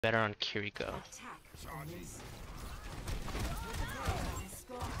better on Kiriko.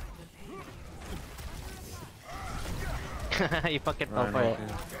 You fucking fell for it.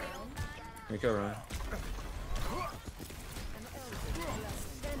 We can run.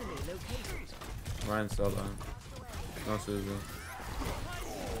 Ryan's still on. No Suzu.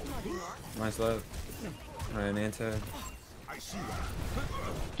 Mine's left. Ryan anti.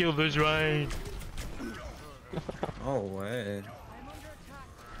 Kill this Ryan. Oh way.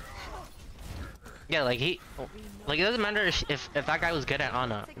 Yeah, like it doesn't matter if that guy was good at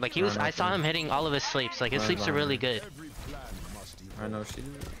Ana. Like he was, I saw him hitting all of his sleeps. Like his sleeps are really good. I know she.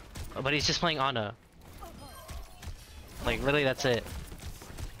 But he's just playing Ana. Like really, that's it.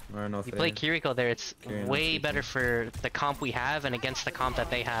 You play Kiriko there, it's way better for the comp we have and against the comp that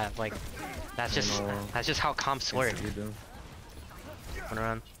they have. Like that's just how comps work. Run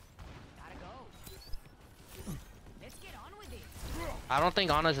around. I don't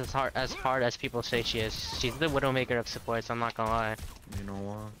think Ana's as hard as people say she is. She's the Widowmaker of supports, I'm not gonna lie. You know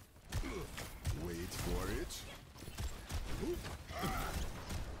what? Wait for it.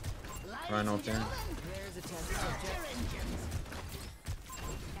 Rhino thing.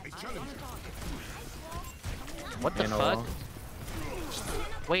 What the fuck?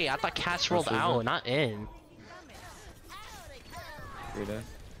 Wait, I thought Cass rolled out, not in.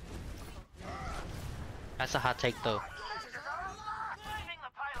 That's a hot take though.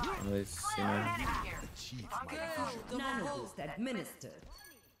 Run.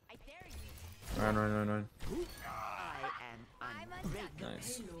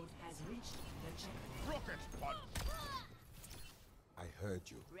 Nice. I heard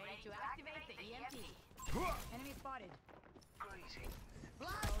you. Ready to activate the EMP. Enemy spotted.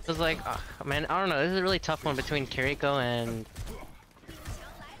 It's like, man, I don't know. This is a really tough one between Kiriko and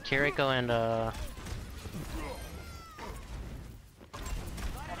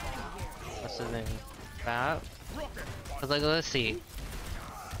what's his name? That? I was like, let's see.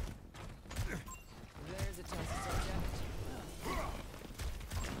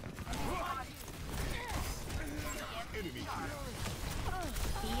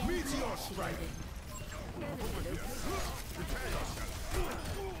 Meteor strike.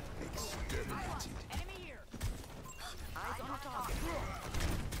 Exterminated. Enemy here. Eyes on top.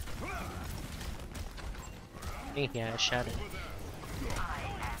 Yeah, shattered.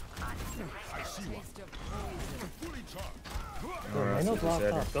 I know block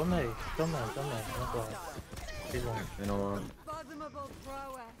up. Don't know. You know what?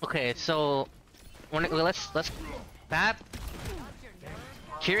 Okay, so let's that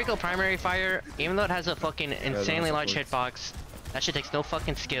Kiriko primary fire, even though it has a fucking insanely large hitbox, that shit takes no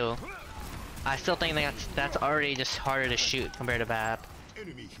fucking skill. I still think that's already just harder to shoot compared to BAP.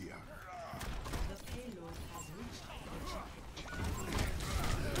 Enemy here.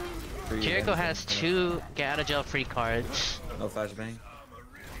 Kiriko has 2 get out of jail free cards. No flashbang.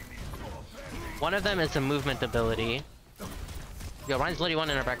 One of them is a movement ability. Yo, Ryan's literally one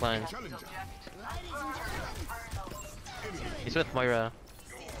in our back line. He's with Moira.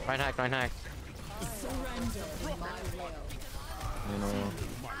 Ryan hack. You know.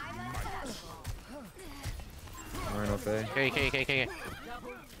 Okay.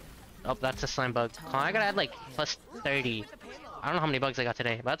 Oh, that's a slime bug. Oh, I gotta add like plus 30. I don't know how many bugs I got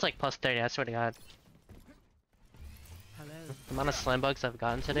today, but that's like plus 30, I swear to god. The amount of slime bugs I've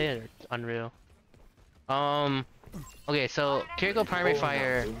gotten today are unreal. Okay, so Kiriko primary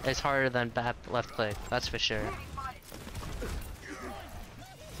fire is harder than BAP left click, that's for sure.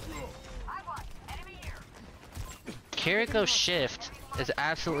 Kiriko shift is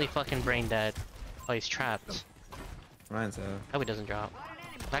absolutely fucking brain dead. Oh, he's trapped. Ryan's out. I hope he doesn't drop.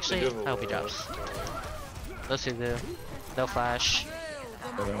 Actually, I hope he drops. Those two do. They'll flash.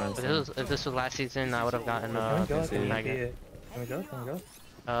 If this was last season, I would have gotten Magnet. Can we go?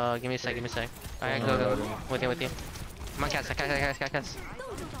 Give me a sec. Alright, go. With you. Come on, Cass.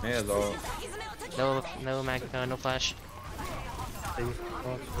 Yeah, though. No Magnet, no flash.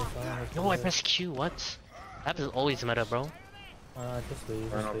 No, I pressed Q, what? That is always meta, bro. Just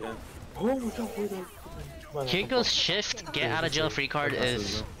leave. Kiriko's shift, get out of jail free card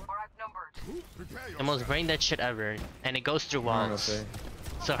is the most brain dead shit ever, and it goes through walls.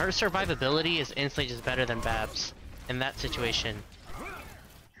 So her survivability is instantly just better than BAP's in that situation.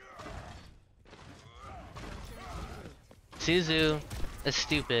 Suzu is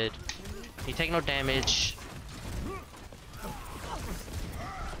stupid. You take no damage.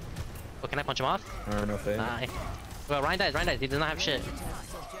 Oh, can I punch him off? No fade. Well, Ryan dies. He does not have shit.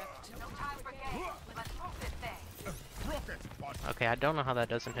 Okay, I don't know how that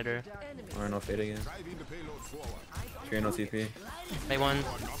doesn't hit her. No fade again. Fear no TP. They won.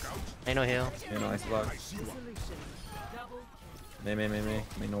 Ain't no heal. Yeah, no ice block. May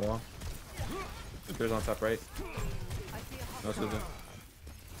no wall. Spears on top right. No Susan.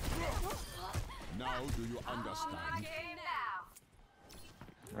 Now do you understand?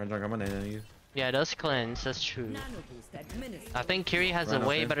 Alright, Junk, I'm gonna name you. Yeah, it does cleanse, that's true. I think Kiri has a Rhino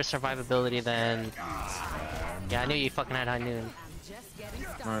way fan. better survivability than... Yeah, I knew you fucking had high noon.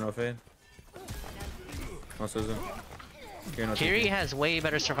 Alright, no fade. No Susan. Kiri has way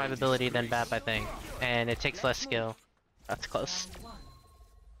better survivability than Bap, I think. And it takes less skill. That's close.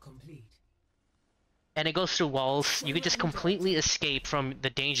 And it goes through walls. You could just completely escape from the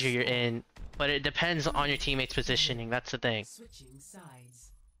danger you're in. But it depends on your teammates' positioning, that's the thing.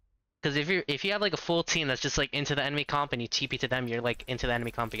 Because if you have like a full team that's just like into the enemy comp and you TP to them, you're like into the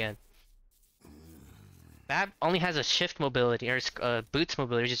enemy comp again. Bap only has a shift mobility, or boots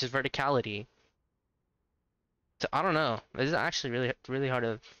mobility, which is just verticality. So I don't know. This is actually really hard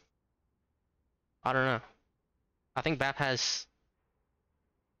to... I don't know. I think Bap has...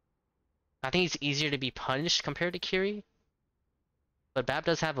 I think it's easier to be punished compared to Kiri. But Bap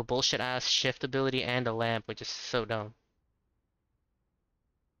does have a bullshit ass shift ability and a lamp, which is so dumb.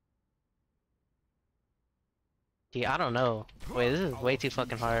 Yeah, I don't know. Wait, this is way too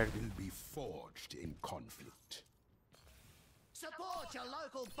fucking hard. Will be forged in conflict. Support your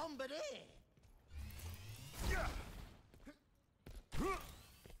local bombardier.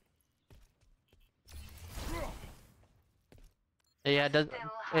 Yeah,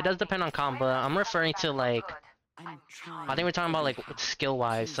 it does depend on combo. I'm referring to like... I think we're talking about like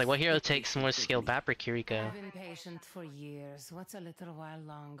skill-wise. Like what hero takes more skill, Bap or Kiriko? I've been patient for years. What's a little while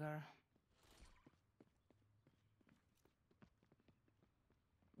longer?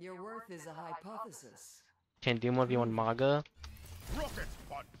 Your worth is a hypothesis. Can Doom 1v1 Maga?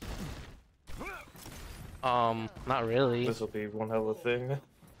 Not really. This will be one hell of a thing.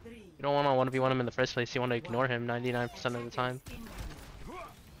 You don't want to 1v1 him in the first place. You want to ignore him 99% of the time.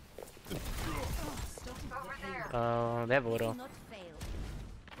 They have Odo.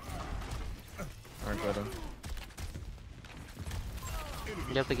 Alright, got him.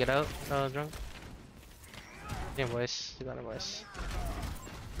 You have to get out, Drunk. Yeah, voice. You got a voice.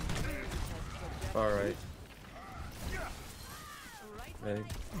 Alright. Ready?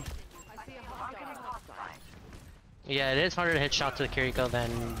 Yeah, it is harder to hit shot to the Kiriko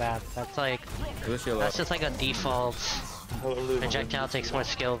than Bap. That's like... That's just like a default. Projectile takes more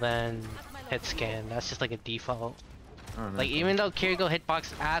skill than hit scan. That's just like a default. Like even though Kiriko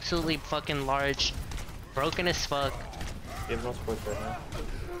hitbox is absolutely fucking large, broken as fuck,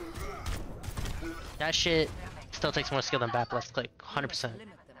 that shit still takes more skill than Bap left click, 100%.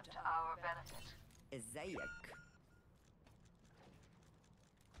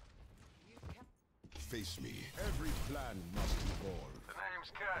 Face me. Every plan must evolve. The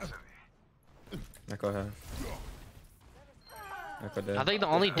name's Cassidy. Echo have. Echo dead. I think the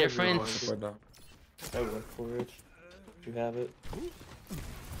only difference... I went for it. You have it.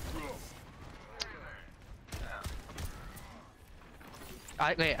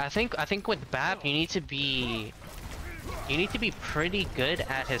 I think with Bap you need to be pretty good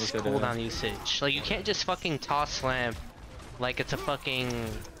at his cooldown usage. Like you can't just fucking toss slam like it's a fucking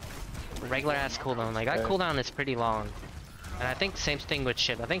regular ass cooldown. Like that cooldown is pretty long. And I think same thing with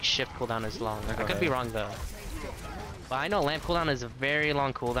shift. I think shift cooldown is long. I could be wrong though. But I know lamp cooldown is a very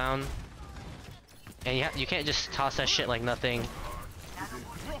long cooldown. And you can't just toss that shit like nothing.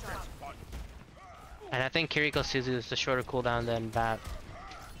 And I think Kiriko Suzu is the shorter cooldown than Bap.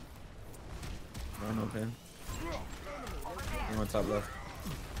 Run open. I'm on top left.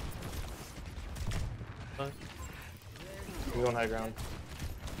 We on high ground.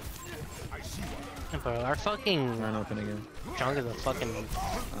 Bro, our fucking Run open again. Junk is a fucking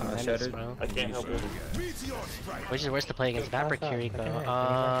menace, shattered. bro. I can't help it. Which is worse to play against Bap or Kiriko?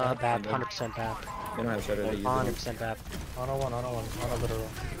 Bap, 100% Bap. They don't have shutter. They use 100% Bap. On a literal.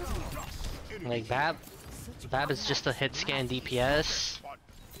 Like Bap is just a hit scan DPS.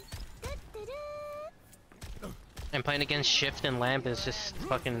 And playing against Shift and Lamp is just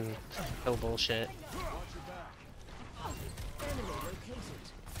fucking so bullshit.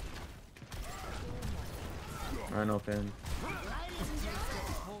 Run open.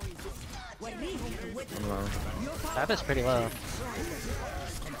 I'm low. Bap is pretty low.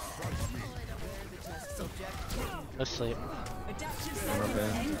 Go sleep. I'm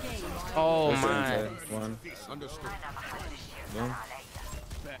open. Oh my. One. Understood. Boom.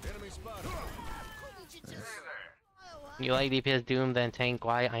 You like DPS Doom, then tank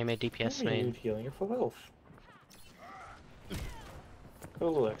why I'm a DPS You main. need healing. You're full health. Go a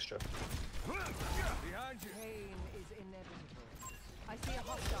little extra. Pain is inevitable. I see a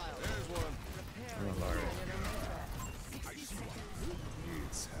hostile. I'm a Lord.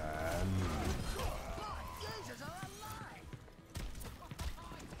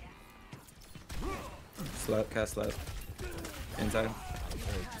 Slap, cast slap. Inside.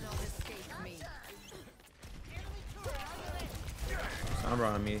 I'm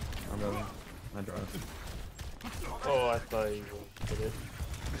running me. I'm rolling. I draw. Oh, I thought you did it.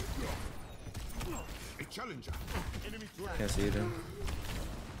 A challenger. Enemy Can't see them.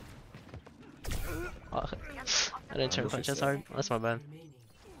 Oh, I didn't turn punch as hard. That's my bad.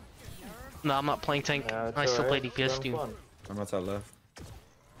 No, I'm not playing tank. Yeah, I still play alright. DPS too. I'm outside left.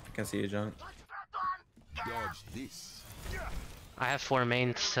 Can't see you, junk. dodge this. I have 4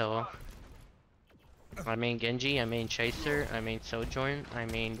 mains, so I main Genji, I main Chaser, I main Sojourn, I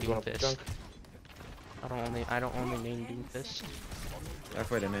main You want Doomfist. junk? I don't only main Doomfist. I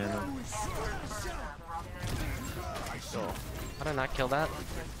fight a nano. How did I not kill that?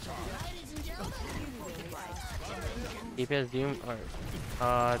 DPS Doom or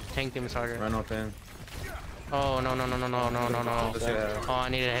tank Doom is harder. Run up in. Oh no no no no no no no no. Let's see that. Oh, I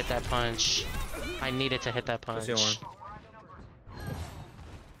needed to hit that punch. I needed to hit that punch. Let's see one.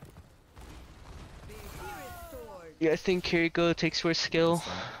 You guys think Kiriko takes first skill?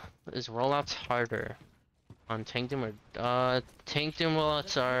 Is rollouts harder on tank Doom or tank Doom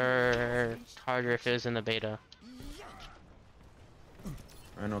rollouts are harder if it was in the beta.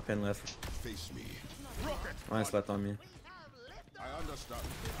 Run up in left. Face me. Mine slept on me. I understand.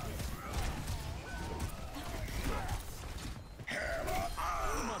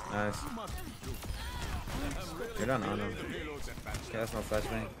 Nice. You're done on him. Cast no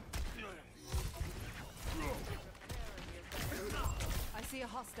flashbang. I see a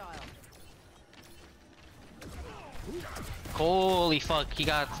hostile. Holy fuck, he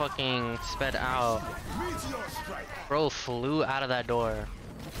got fucking sped out. Bro flew out of that door.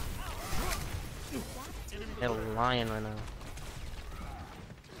 They're lying right now.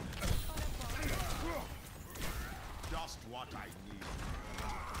 Just what I need.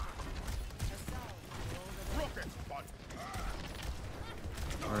 Rocket bud.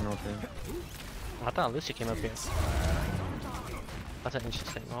 Run up in. I thought Lucy came up here. That's an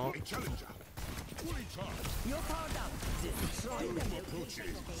interesting roll. A challenger. Fully charged. You're powered up. Destroy them.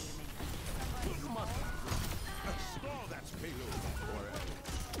 Approaches. Stall that payload forever.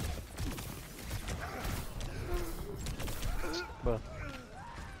 Bro.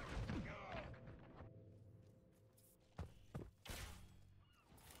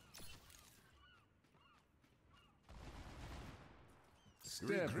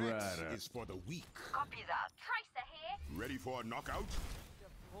 Regrets is for the weak. Copy that. Tracer here. Ready for a knockout?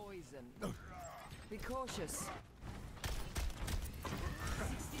 Poison. Be cautious.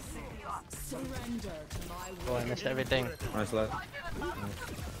 Surrender to my Oh, I missed everything. Nice left.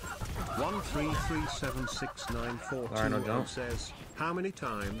 133769420 says, how many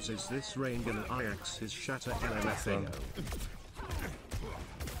times is this rain gonna Ajax's shatter LMFAO?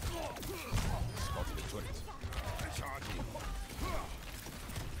 Spotted the turret. Charging.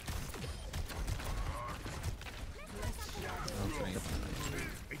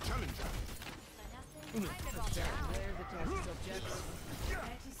 A challenger. There's the closest object.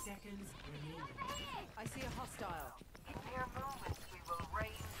 30 seconds remaining. I see a hostile. In mere moments, we will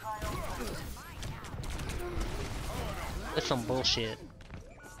rain trials. That's some bullshit.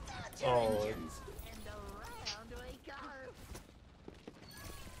 Oh,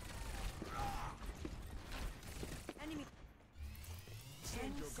 Enemy.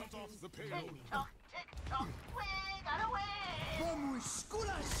 10 Cut off seconds the payload. remaining. Tick-tock, we got away!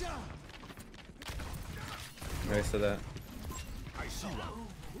 Nice to that. I see one.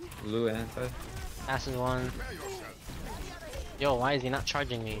 Blue anti. Passes one. Prepare yourself. Yo, why is he not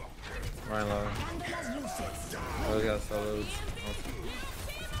charging me? Ryan low. Oh, he got solos.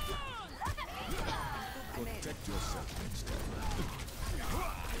 Protect yourself next time.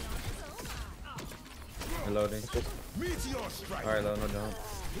 Reloading. Meteor strike. Alright, low, no jump.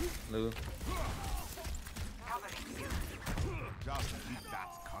 Blue. Just keep that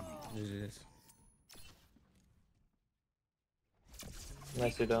coming. GG's.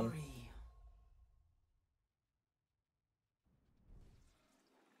 nicely done.